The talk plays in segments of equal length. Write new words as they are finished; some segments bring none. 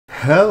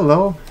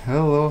Hello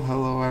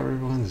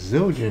everyone.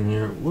 Ziljin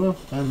here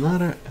with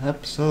another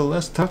episode.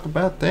 Let's talk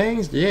about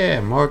things. Yeah,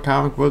 more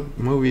comic book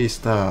movie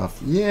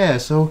stuff. Yeah,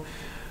 so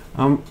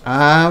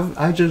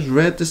I just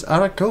read this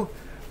article.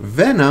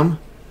 Venom,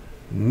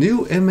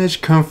 new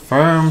image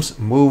confirms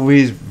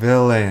movie's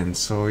villain.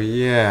 So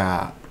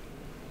yeah,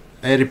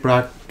 Eddie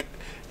Brock,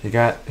 he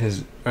got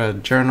his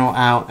journal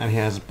out and he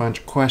has a bunch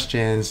of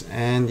questions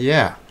and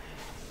yeah.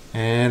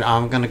 And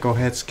I'm gonna go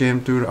ahead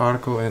skim through the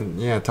article and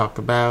yeah talk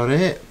about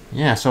it.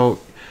 Yeah, so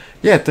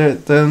yeah,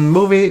 the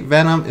movie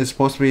Venom is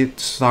supposed to be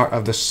the start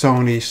of the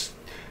Sony's,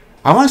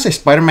 I want to say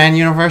Spider-Man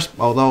universe,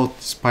 although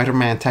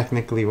Spider-Man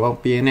technically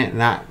won't be in it,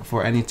 not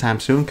for any time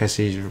soon, because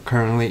he's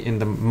currently in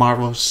the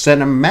Marvel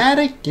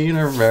Cinematic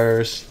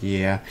Universe.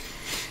 Yeah,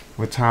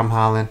 with Tom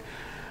Holland.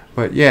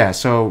 But yeah,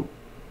 so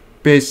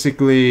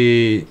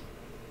basically,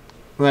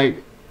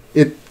 like,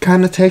 it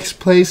kind of takes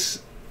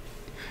place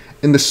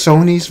in the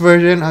Sony's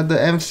version of the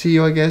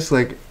MCU, I guess.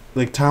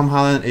 Like Tom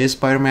Holland is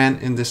Spider-Man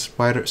in the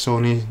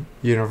Sony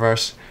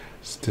universe,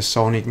 the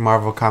Sony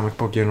Marvel comic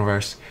book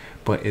universe,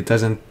 but it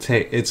doesn't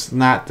take. It's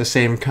not the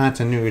same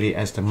continuity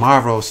as the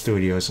Marvel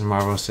Studios and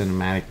Marvel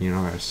Cinematic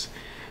Universe.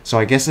 So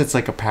I guess it's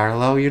like a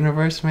parallel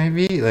universe,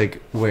 maybe,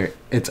 like where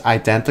it's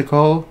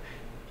identical,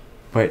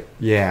 but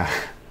yeah.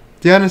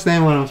 Do you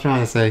understand what I'm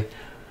trying to say?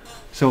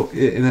 So,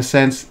 in a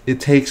sense,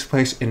 it takes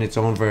place in its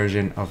own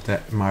version of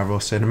the Marvel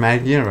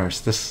Cinematic Universe.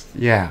 This,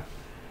 yeah.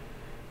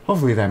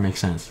 Hopefully that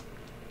makes sense.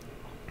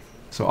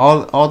 So,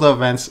 all the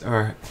events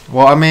are...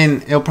 Well, I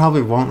mean, it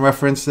probably won't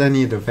reference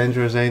any of the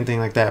Avengers or anything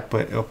like that,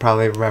 but it'll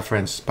probably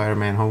reference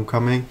Spider-Man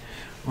Homecoming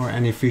or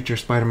any future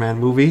Spider-Man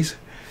movies.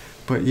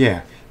 But,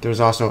 yeah. There's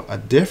also a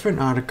different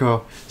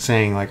article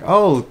saying, like,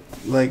 oh,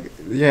 like,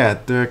 yeah,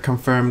 they're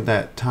confirmed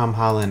that Tom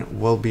Holland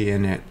will be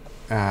in it.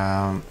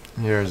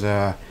 Here's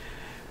a...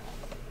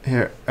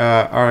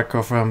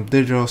 article from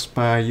Digital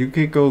Spy. You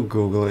could go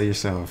Google it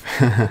yourself.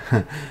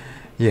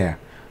 Yeah.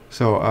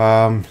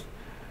 So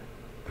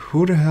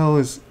who the hell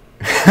is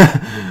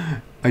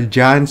a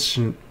John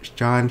Strepschnep,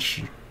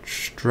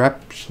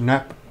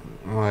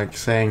 like,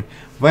 saying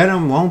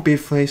Venom won't be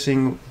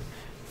facing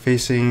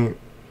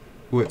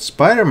with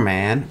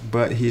Spider-Man,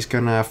 but he's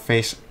gonna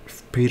face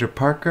Peter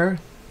Parker,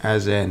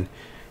 as in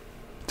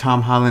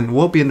Tom Holland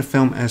will be in the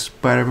film as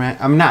Spider-Man.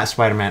 I'm not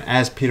Spider-Man,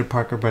 as Peter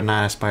Parker, but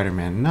not as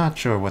Spider-Man. Not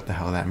sure what the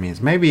hell that means.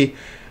 Maybe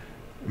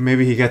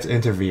he gets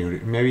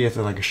interviewed. Maybe it's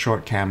like a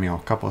short cameo, a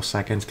couple of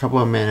seconds, couple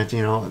of minutes.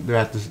 You know, they're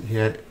at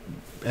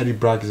Eddie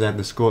Brock is at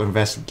the school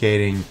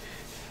investigating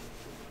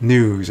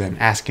news and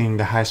asking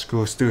the high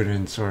school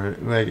students, or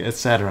like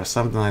etc.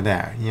 Something like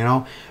that. You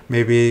know,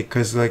 maybe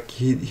because like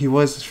he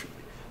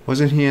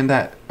wasn't he in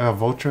that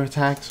vulture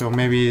attack? So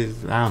maybe,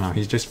 I don't know.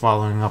 He's just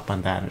following up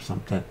on that or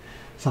something.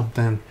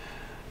 Something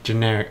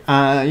generic.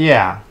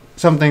 Yeah,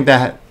 something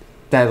that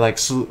like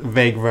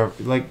vague,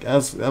 like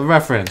as a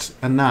reference,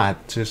 a nod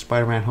to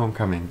Spider-Man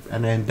Homecoming,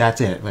 and then that's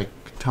it. Like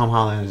Tom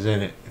Holland is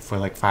in it for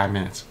like 5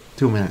 minutes,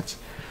 2 minutes,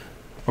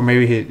 or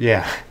maybe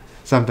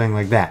something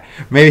like that.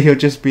 Maybe he'll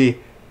just be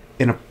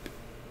in a.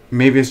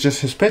 Maybe it's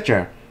just his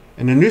picture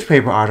in a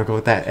newspaper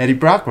article that Eddie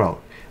Brock wrote.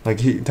 Like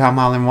Tom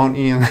Holland won't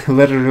even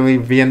literally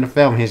be in the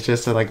film. He's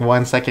just a like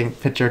 1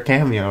 second picture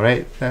cameo,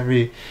 right?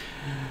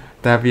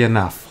 That'd be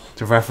enough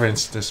to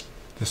reference the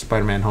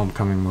Spider-Man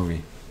Homecoming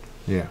movie.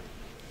 Yeah.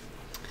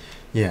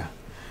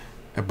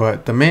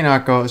 But the main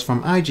article is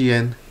from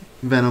IGN.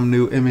 Venom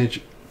new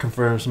image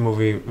confirms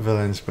movie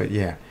villains. But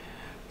yeah.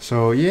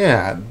 So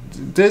yeah,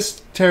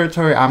 this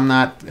territory I'm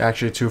not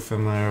actually too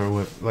familiar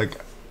with. Like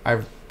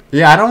I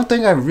don't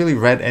think I've really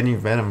read any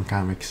Venom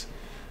comics.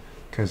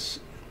 Cause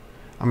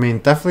I mean,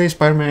 definitely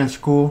Spider-Man is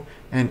cool.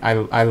 And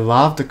I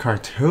love the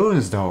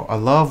cartoons, though. I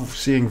love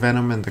seeing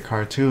Venom in the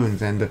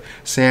cartoons. And the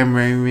Sam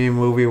Raimi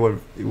movie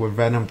with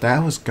Venom,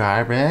 that was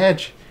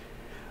garbage.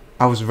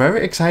 I was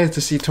very excited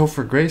to see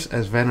Topher Grace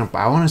as Venom, but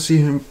I want to see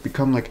him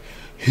become like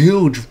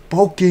huge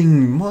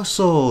bulking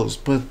muscles.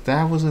 But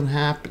that wasn't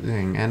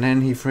happening. And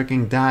then he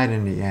freaking died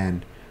in the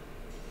end.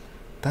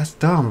 That's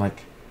dumb.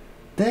 Like,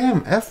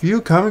 damn, F you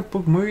comic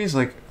book movies.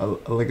 Like a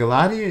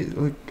lot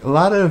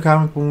of the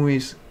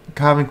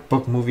comic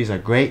book movies are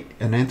great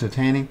and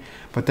entertaining,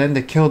 but then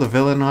they kill the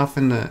villain off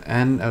in the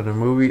end of the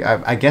movie.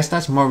 I guess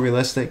that's more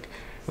realistic.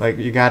 Like,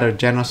 you got a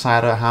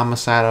genocidal,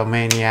 homicidal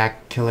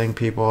maniac killing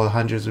people,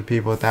 hundreds of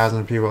people,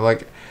 thousands of people.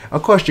 Like,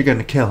 of course you're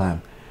gonna kill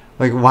him.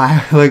 Like,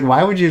 why? Like,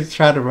 why would you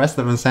try to arrest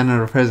him and send him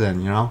to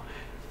prison? You know.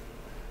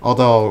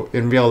 Although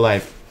in real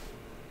life,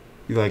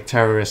 like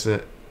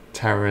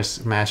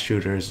terrorists, mass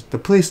shooters, the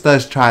police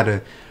does try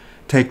to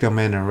take them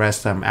in and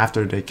arrest them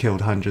after they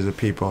killed hundreds of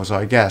people. So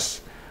I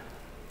guess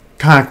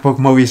comic book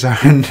movies are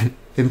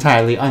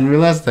entirely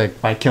unrealistic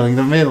by killing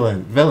the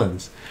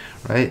villains,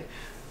 right?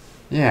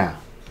 Yeah.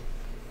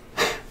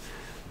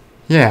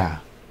 Yeah.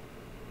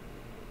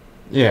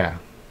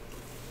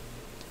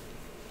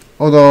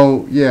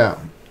 Although, yeah.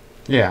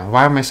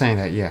 Why am I saying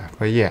that? Yeah,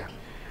 but yeah,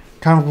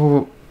 comic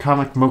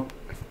book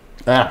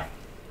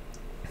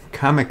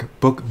comic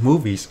book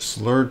movies,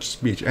 slurred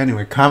speech.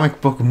 Anyway, comic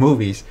book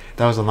movies.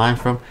 That was a line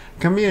from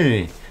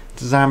Community,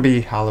 the zombie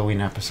Halloween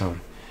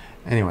episode.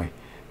 Anyway,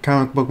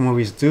 comic book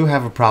movies do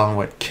have a problem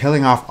with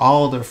killing off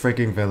all the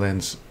freaking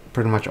villains,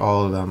 pretty much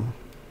all of them.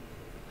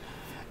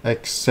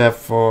 Except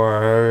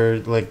for,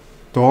 like,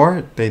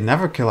 Thor, they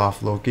never kill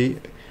off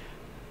Loki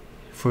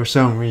for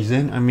some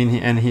reason. I mean,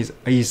 he's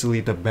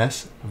easily the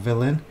best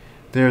villain.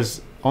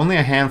 There's only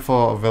a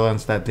handful of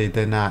villains that they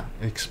did not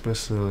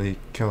explicitly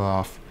kill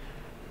off.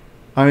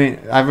 I mean,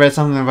 I've read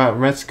something about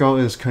Red Skull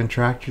is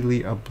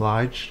contractually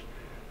obliged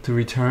to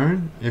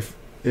return if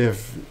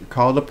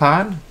called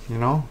upon, you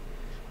know,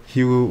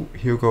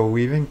 Hugo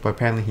Weaving, but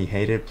apparently he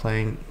hated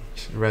playing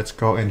Red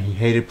Skull and he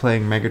hated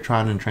playing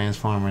Megatron and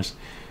Transformers.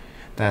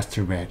 That's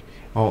too bad.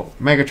 Oh,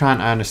 Megatron,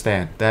 I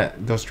understand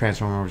that those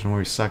Transformers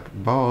movies suck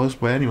balls,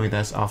 but anyway,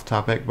 that's off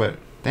topic. But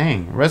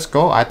dang, Red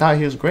Skull, I thought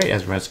he was great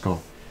as Red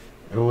Skull.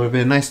 It would have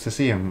been nice to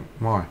see him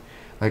more.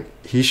 Like,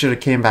 he should have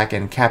came back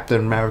in Captain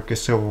America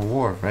Civil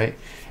War, right?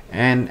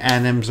 And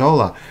M.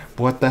 Zola.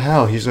 But what the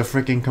hell? He's a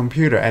freaking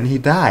computer, and he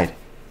died.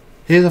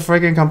 He's a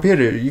freaking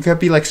computer. You could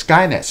be like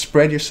Skynet.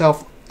 Spread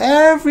yourself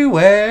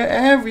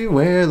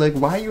everywhere. Like,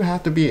 why you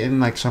have to be in,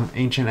 like, some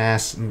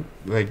ancient-ass,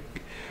 like,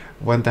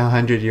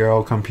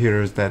 100-year-old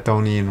computers that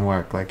don't even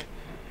work? Like,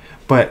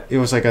 but it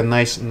was, like, a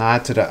nice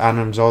nod to the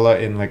Adam Zola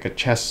in, like, a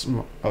chest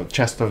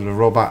of the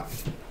robot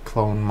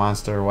clone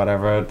monster or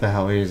whatever the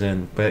hell he's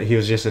in, but he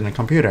was just in a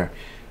computer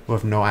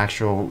with no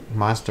actual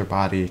monster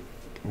body,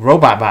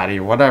 robot body,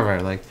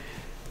 whatever. Like,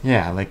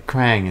 yeah, like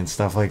Krang and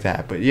stuff like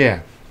that. But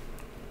yeah,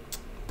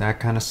 that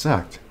kind of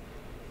sucked.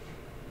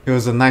 It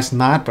was a nice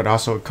nod, but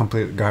also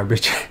complete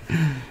garbage.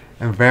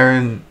 And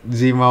Baron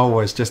Zemo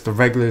was just a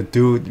regular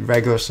dude,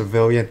 regular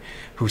civilian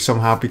who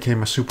somehow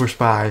became a super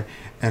spy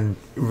and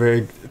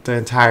rigged the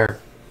entire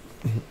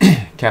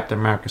Captain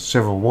America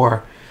Civil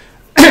War.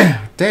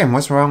 Damn,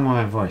 what's wrong with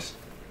my voice?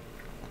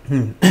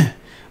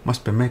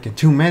 Must be making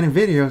too many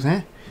videos,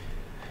 eh?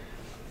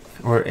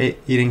 Or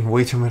eating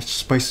way too much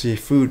spicy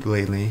food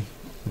lately.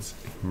 It's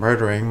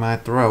murdering my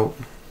throat.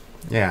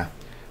 Yeah.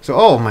 So,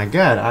 oh my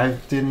god, I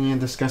didn't even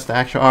discuss the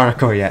actual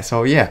article yet.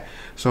 So yeah.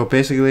 So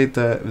basically,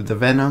 the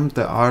Venom,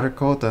 the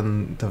article,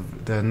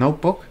 the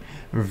notebook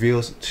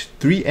reveals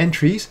 3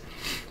 entries.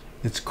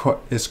 It's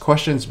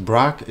questions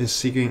Brock is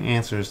seeking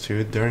answers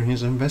to during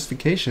his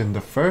investigation.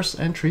 The first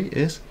entry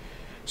is: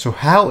 so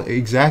how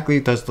exactly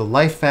does the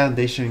Life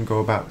Foundation go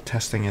about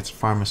testing its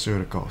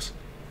pharmaceuticals?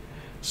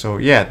 So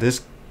yeah,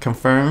 this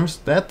confirms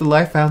that the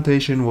Life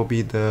Foundation will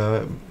be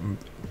the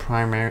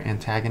primary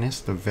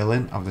antagonist, the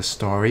villain of the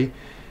story.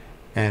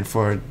 And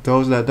for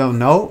those that don't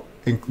know,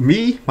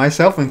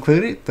 myself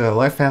included, the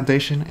Life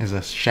Foundation is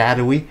a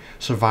shadowy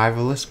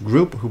survivalist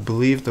group who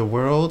believe the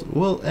world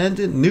will end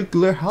in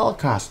nuclear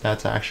holocaust.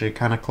 That's actually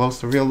kind of close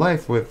to real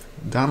life, with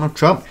Donald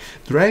Trump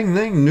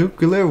threatening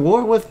nuclear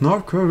war with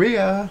North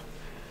Korea.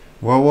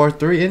 World War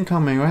III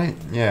incoming, right?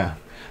 Yeah.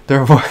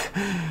 Their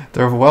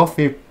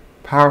wealthy,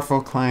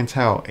 powerful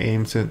clientele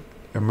aim to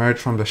emerge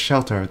from the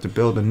shelter to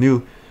build a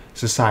new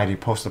society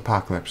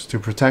post-apocalypse. To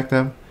protect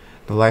them,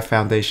 the Life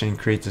Foundation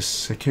creates a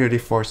security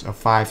force of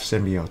 5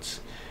 symbiotes.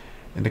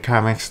 In the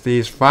comics,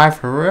 these 5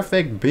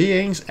 horrific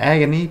beings,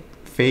 Agony,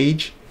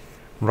 Phage,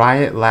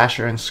 Riot,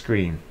 Lasher, and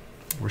Scream,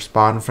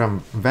 respond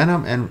from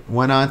Venom and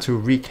went on to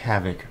wreak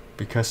havoc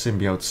because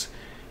symbiotes.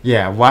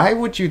 Yeah, why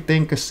would you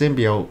think a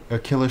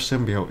killer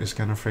symbiote is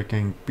gonna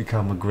freaking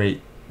become a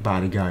great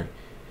bodyguard?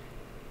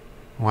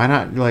 Why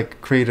not, like,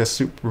 create a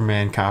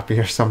Superman copy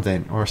or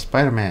something, or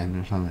Spider-Man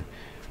or something?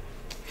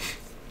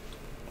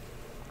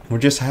 Or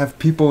just have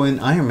people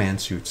in Iron Man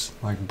suits,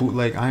 like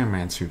bootleg Iron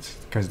Man suits,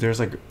 because there's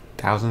like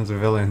thousands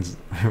of villains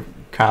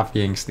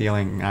copying,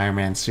 stealing Iron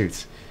Man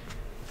suits.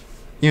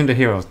 Even the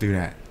heroes do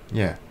that.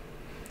 Yeah.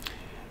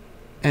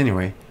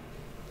 Anyway,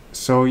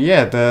 so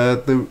yeah,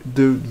 the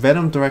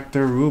Venom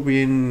director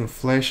Ruben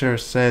Fleischer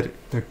said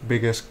the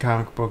biggest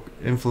comic book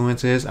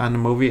influences on the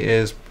movie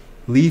is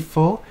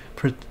Lethal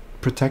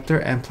Protector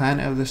and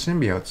Planet of the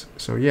Symbiotes.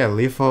 So yeah,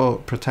 Lethal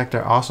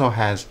Protector also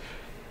has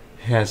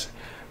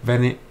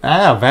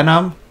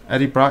Venom.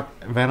 Eddie Brock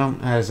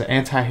Venom as an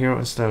anti-hero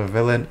instead of a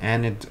villain,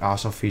 and it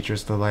also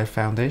features the Life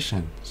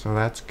Foundation. So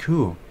that's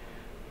cool.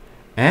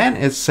 And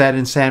it's set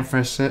in San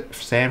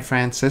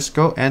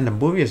Francisco, and the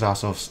movie is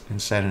also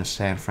set in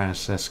San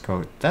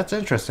Francisco. That's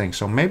interesting.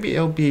 So maybe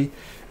it'll be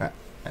a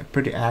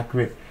pretty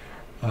accurate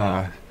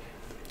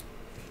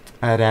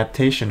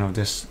adaptation of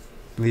this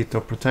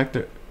Lethal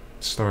Protector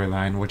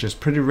storyline, which is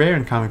pretty rare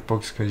in comic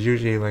books, because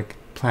usually, like,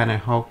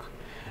 Planet Hulk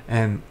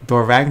and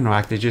Thor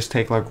Ragnarok, they just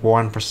take like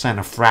 1%,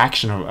 a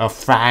fraction of a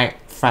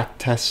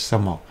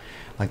fractesimal.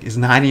 Like, it's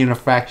not even a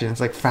fraction,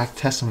 it's like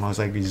fractesimal. It's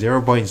like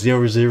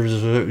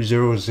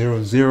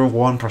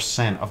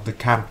 0.0000001% of the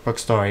comic book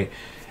story,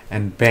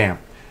 and bam,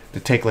 they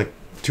take like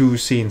 2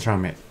 scenes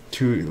from it.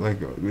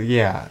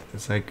 Yeah,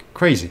 it's like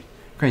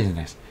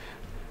craziness.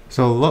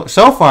 So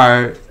so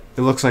far, it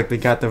looks like they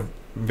got the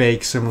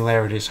vague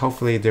similarities.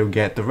 Hopefully they'll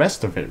get the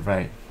rest of it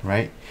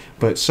right?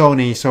 But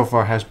Sony so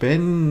far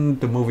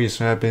the movies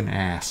have been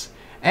ass.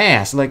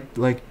 ass.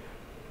 Like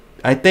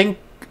I think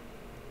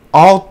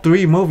all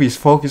three movies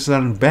focused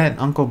on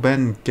Uncle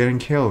Ben getting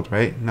killed,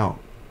 right? No,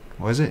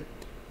 was it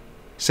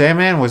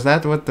Sandman? Was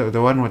that what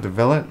the one with the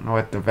villain or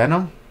with the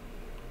Venom?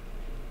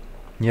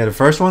 Yeah, the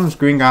first one was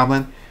Green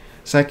Goblin,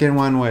 second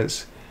one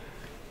was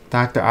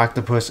Doctor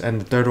Octopus,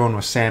 and the third one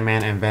was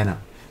Sandman and Venom.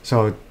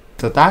 So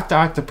the Doctor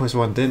Octopus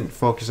one didn't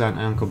focus on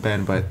Uncle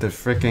Ben, but the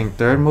freaking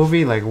third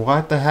movie, like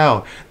what the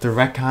hell? They're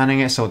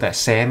retconning it so that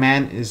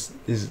Sandman is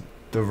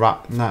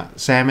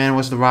Sandman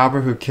was the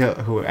robber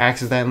who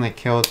accidentally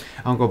killed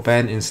Uncle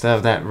Ben instead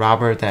of that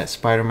robber that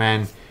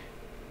Spider-Man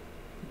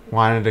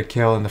wanted to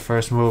kill in the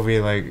first movie.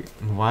 Like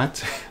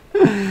what?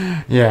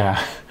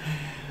 Yeah.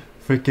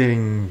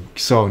 Freaking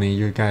Sony,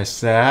 you guys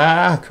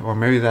suck. Or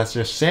maybe that's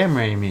just Sam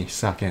Raimi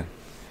sucking.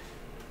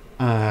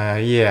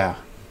 Yeah.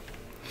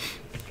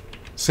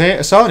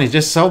 Sony,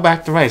 just sell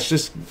back the rights.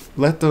 Just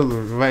let the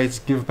rights,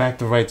 give back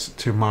the rights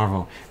to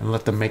Marvel and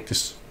let them make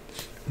this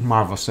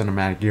Marvel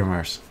Cinematic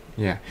Universe.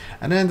 Yeah.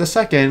 And then the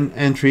second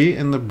entry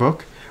in the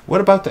book,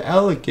 what about the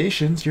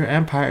allegations your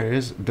empire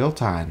is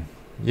built on?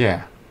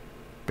 Yeah.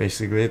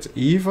 Basically, it's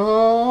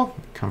evil.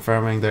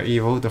 Confirming they're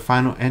evil. The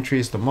final entry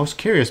is the most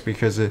curious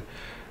because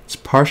it's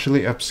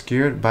partially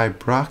obscured by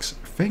Brock's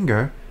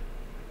finger.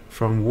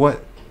 From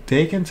what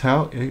they can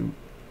tell, it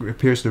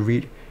appears to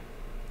read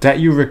that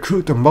you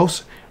recruit the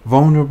most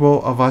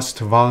vulnerable of us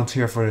to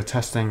volunteer for the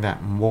testing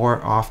that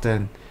more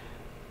often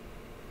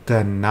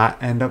than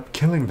not end up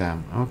killing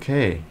them.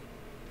 Okay.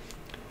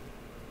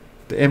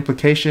 The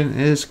implication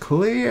is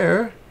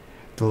clear.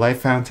 The Life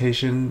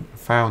Foundation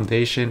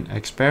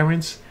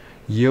experiments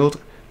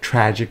yield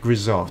tragic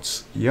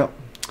results. Yep.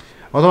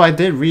 Although I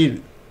did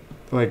read,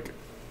 like,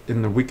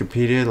 in the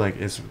Wikipedia, like,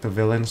 is the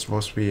villain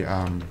supposed to be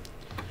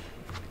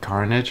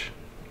Carnage?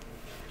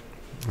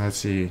 Let's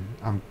see.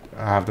 I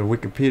have the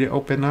Wikipedia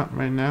open up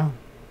right now,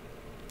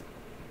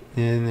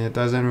 and it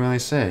doesn't really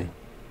say.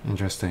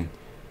 Interesting.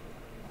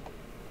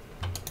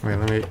 Wait,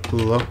 let me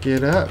look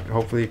it up.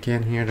 Hopefully you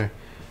can't hear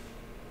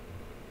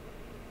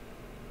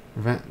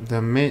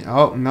the main.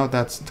 Oh no,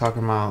 that's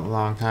talking about a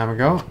long time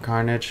ago.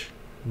 Carnage.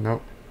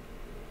 Nope.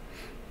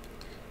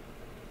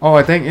 Oh,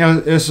 I think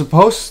it was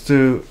supposed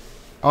to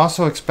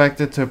also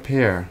expected to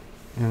appear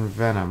in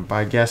Venom, but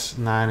I guess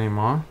not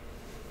anymore.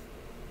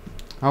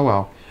 Oh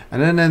well.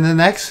 And then in the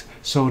next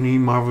Sony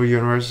Marvel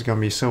Universe is gonna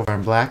be Silver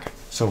and Black,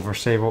 Silver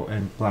Sable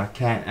and Black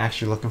Cat.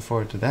 Actually looking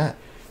forward to that.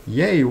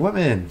 Yay,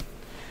 women!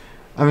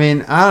 I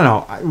mean, I don't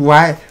know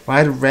why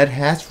the red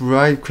hats,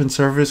 why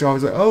conservatives are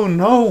always like, oh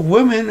no,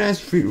 women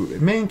as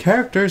main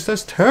characters,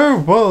 that's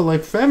terrible.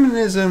 Like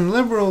feminism,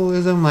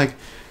 liberalism, like,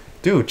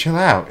 dude, chill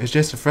out. It's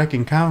just a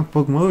freaking comic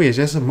book movie. It's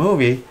just a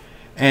movie,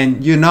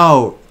 and you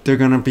know they're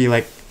gonna be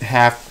like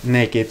half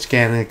naked,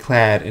 scantily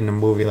clad in the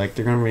movie. Like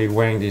they're gonna be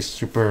wearing these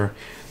super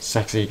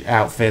sexy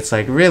outfits.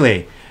 Like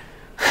really,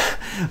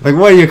 like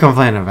what are you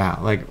complaining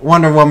about? Like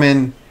Wonder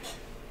Woman,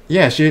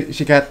 yeah, she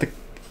got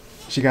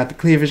the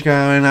cleavage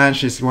going on.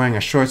 She's wearing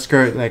a short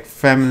skirt. Like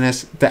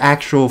the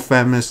actual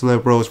feminist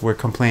liberals were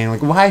complaining.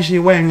 Like, why is she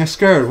wearing a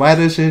skirt? Why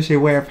doesn't she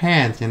wear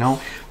pants? You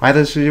know, why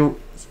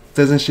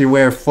doesn't she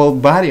wear full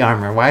body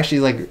armor? Why is she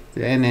like?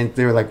 And then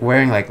they were like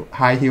wearing like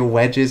high heel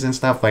wedges and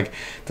stuff. Like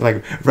they're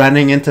like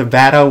running into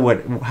battle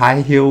with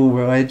high heel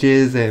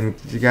wedges, and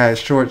she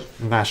got a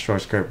not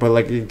short skirt, but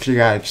like she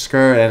got a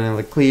skirt and then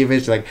the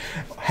cleavage. Like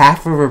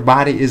half of her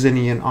body isn't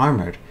even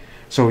armored.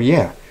 So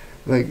yeah,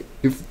 like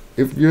if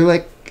you're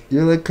like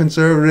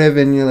conservative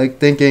and you're like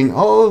thinking,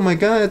 oh my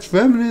god, it's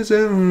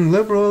feminism,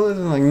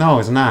 liberalism. Like no,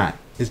 it's not.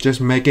 It's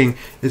just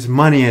it's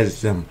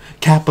moneyism,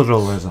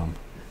 capitalism.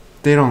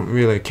 They don't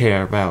really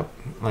care about,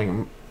 like,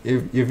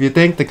 if you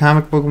think the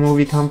comic book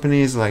movie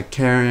companies like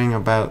caring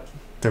about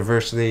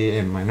diversity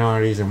and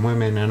minorities and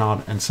women and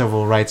all and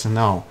civil rights, and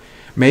no,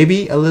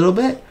 maybe a little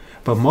bit,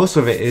 but most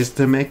of it is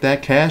to make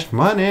that cash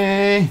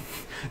money.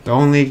 The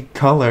only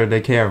color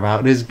they care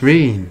about is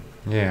green.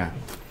 Yeah.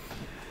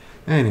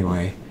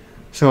 Anyway,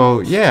 so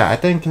yeah, I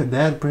think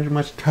that pretty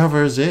much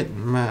covers it.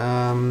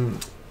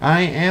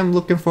 I am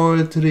looking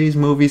forward to these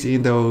movies,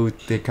 even though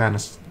they kind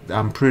of,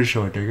 I'm pretty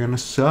sure they're gonna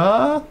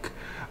suck.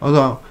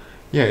 Although,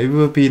 yeah, it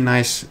would be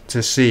nice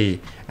to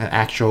see an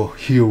actual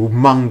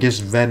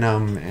humongous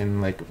Venom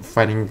and like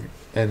fighting.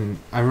 And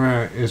I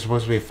remember it was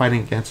supposed to be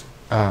fighting against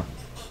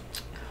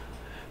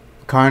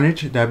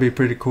Carnage. That'd be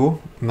pretty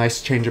cool.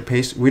 Nice change of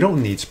pace. We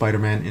don't need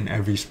Spider-Man in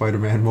every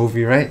Spider-Man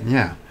movie, right?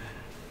 Yeah.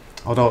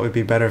 Although it would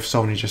be better if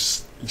Sony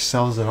just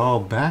sells it all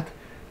back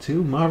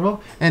to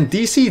Marvel and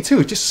DC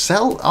too. Just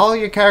sell all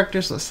your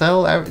characters.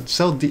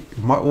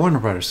 Warner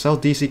Brothers. Sell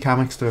DC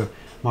Comics to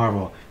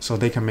Marvel so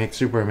they can make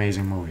super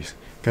amazing movies.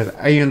 Because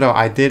even though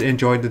I did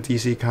enjoy the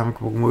DC comic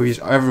book movies,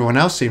 everyone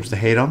else seems to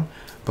hate them,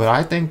 but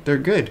I think they're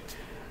good.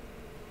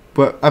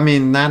 But I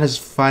mean, not as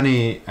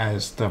funny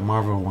as the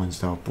Marvel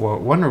ones though. Well,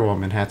 Wonder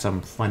Woman had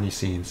some funny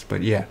scenes,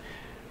 but yeah.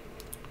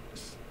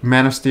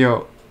 Man of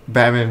Steel,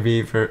 Batman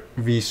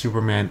v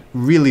Superman,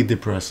 really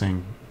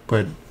depressing,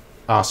 but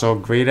also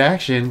great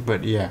action.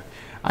 But yeah,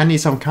 I need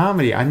some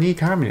comedy. I need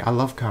comedy. I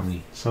love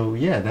comedy. So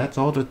yeah, that's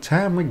all the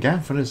time we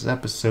got for this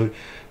episode.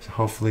 So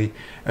hopefully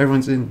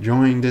everyone's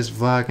enjoying this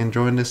vlog,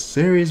 enjoying this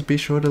series. Be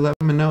sure to let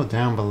me know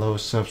down below.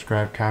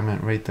 Subscribe,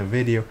 comment, rate the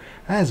video.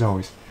 As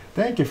always,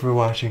 thank you for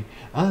watching.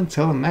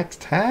 Until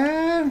next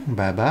time,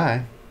 bye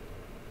bye.